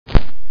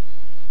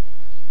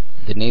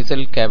The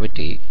nasal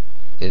cavity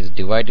is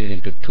divided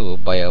into two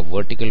by a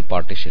vertical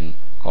partition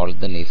called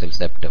the nasal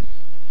septum.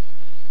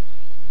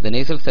 The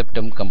nasal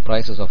septum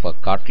comprises of a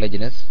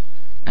cartilaginous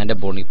and a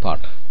bony part.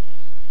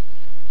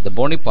 The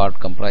bony part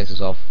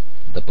comprises of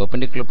the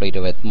perpendicular plate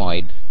of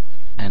ethmoid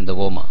and the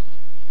vomer.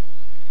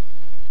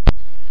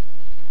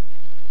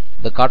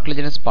 The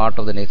cartilaginous part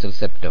of the nasal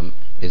septum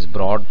is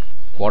broad,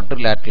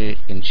 quadrilateral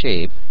in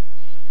shape,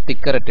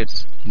 thicker at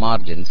its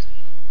margins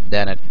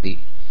than at the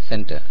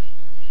center.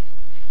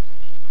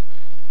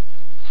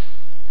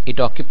 It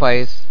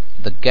occupies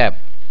the gap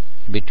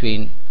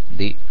between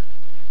the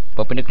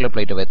perpendicular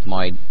plate of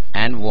ethmoid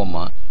and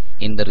vomer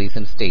in the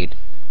recent state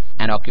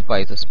and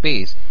occupies a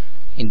space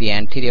in the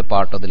anterior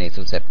part of the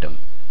nasal septum.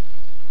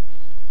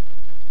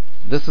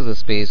 This is the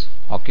space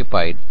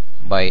occupied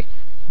by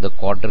the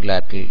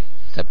quadrilateral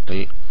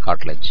septal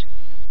cartilage.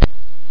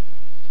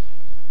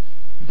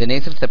 The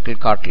nasal septal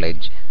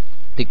cartilage,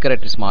 thicker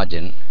at its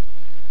margin,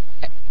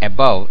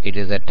 above it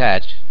is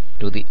attached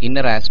to the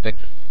inner aspect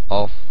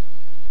of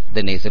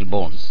the nasal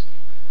bones.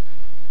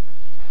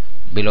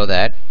 Below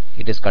that,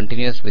 it is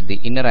continuous with the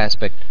inner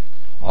aspect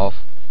of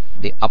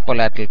the upper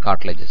lateral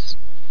cartilages.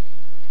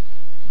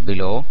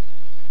 Below,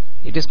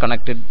 it is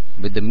connected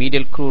with the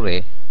medial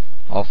crurae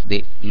of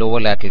the lower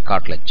lateral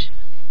cartilage.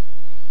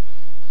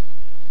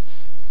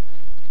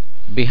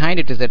 Behind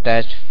it is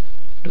attached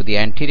to the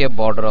anterior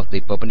border of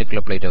the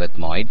perpendicular plate of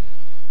ethmoid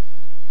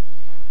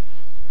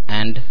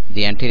and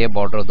the anterior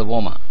border of the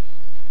vomer,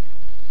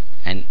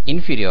 and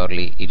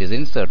inferiorly it is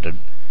inserted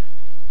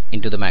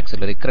into the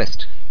maxillary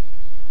crest.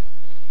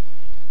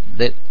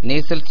 The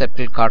nasal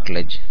septal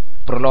cartilage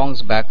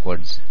prolongs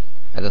backwards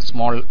as a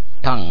small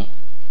tongue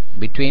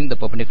between the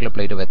perpendicular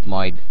plate of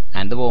ethmoid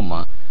and the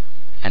vomer,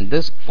 and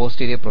this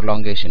posterior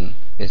prolongation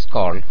is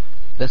called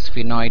the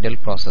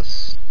sphenoidal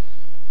process.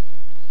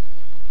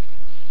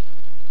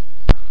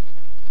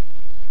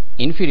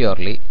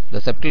 Inferiorly, the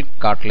septal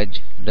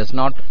cartilage does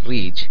not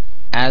reach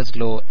as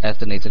low as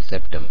the nasal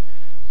septum,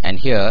 and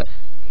here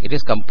it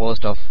is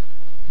composed of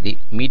the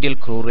medial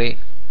crurae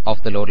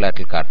of the lower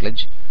lateral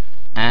cartilage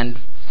and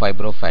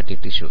fibrofatty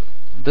tissue.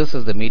 This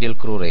is the medial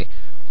crurae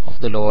of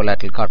the lower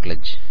lateral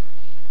cartilage.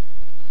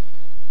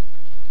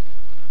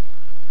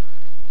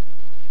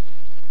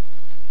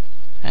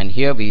 And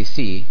here we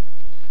see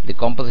the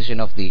composition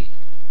of the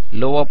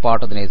lower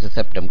part of the nasal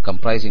septum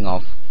comprising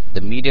of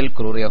the medial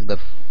crurae of the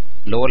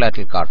lower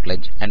lateral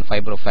cartilage and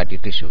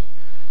fibrofatty tissue.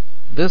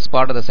 This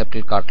part of the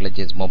septal cartilage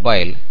is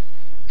mobile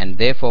and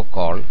therefore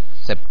called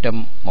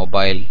septum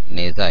mobile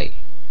nasi.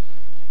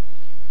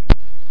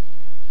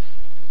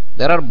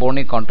 There are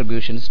bony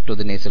contributions to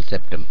the nasal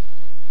septum.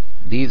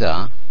 These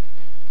are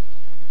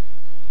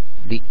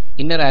the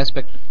inner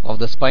aspect of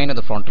the spine of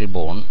the frontal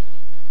bone,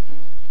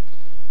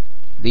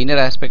 the inner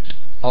aspect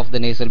of the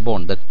nasal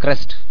bone, the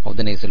crest of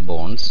the nasal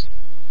bones,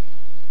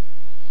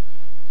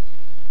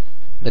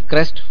 the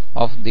crest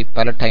of the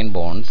palatine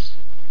bones,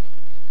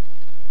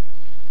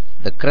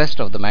 the crest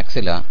of the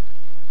maxilla,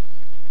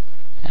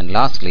 and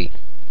lastly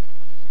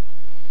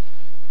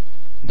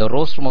the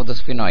rostrum of the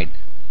sphenoid.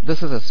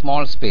 This is a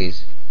small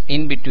space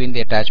in between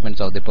the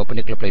attachments of the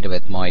perpendicular plate of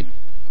ethmoid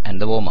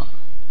and the vomer.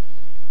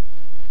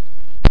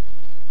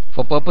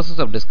 For purposes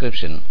of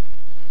description,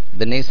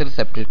 the nasal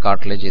septal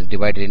cartilage is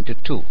divided into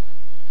two.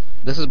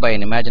 This is by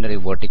an imaginary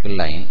vertical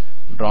line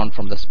drawn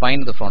from the spine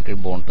of the frontal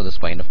bone to the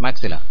spine of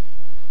maxilla.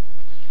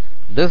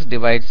 This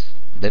divides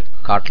the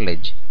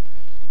cartilage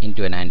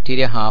into an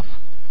anterior half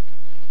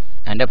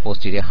and a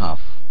posterior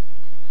half.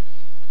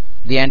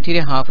 The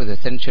anterior half is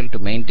essential to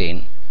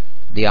maintain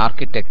the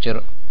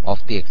architecture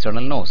of the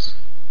external nose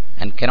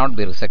and cannot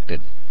be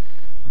resected.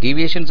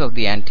 Deviations of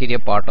the anterior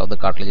part of the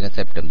cartilaginous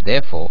septum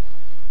therefore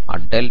are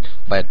dealt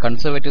by a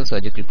conservative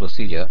surgical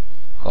procedure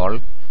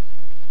called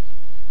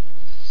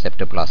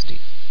septoplasty.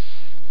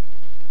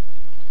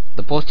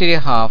 The posterior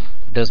half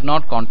does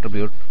not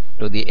contribute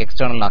to the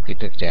external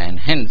architecture and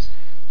hence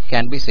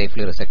can be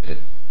safely resected.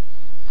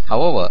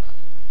 However,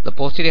 the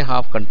posterior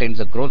half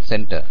contains a growth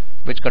center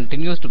which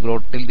continues to grow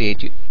till the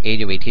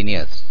age of 18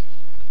 years,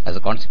 as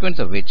a consequence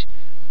of which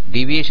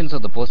deviations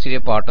of the posterior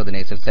part of the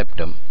nasal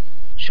septum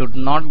should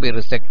not be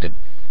resected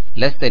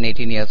less than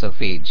 18 years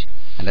of age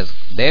and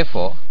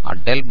therefore are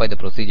dealt by the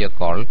procedure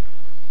called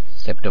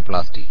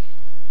septoplasty.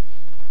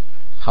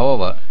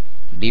 However,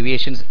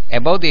 deviations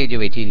above the age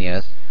of 18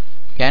 years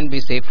can be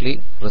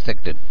safely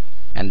resected,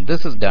 and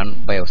this is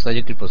done by a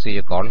surgical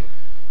procedure called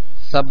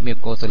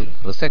submucosal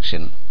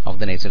resection of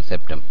the nasal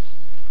septum.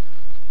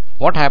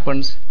 What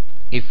happens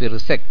if we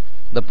resect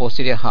the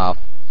posterior half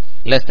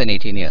less than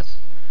 18 years?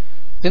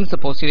 Since the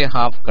posterior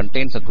half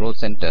contains a growth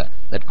center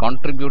that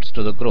contributes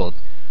to the growth,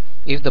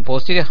 if the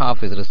posterior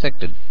half is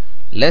resected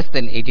less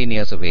than 18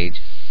 years of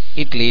age,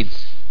 it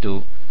leads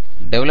to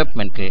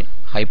developmental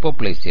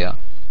hypoplasia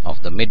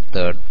of the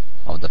mid-third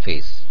of the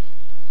face.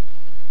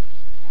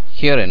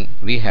 Herein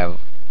we have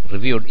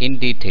reviewed in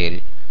detail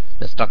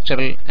the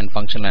structural and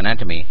functional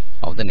anatomy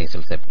of the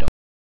nasal septum.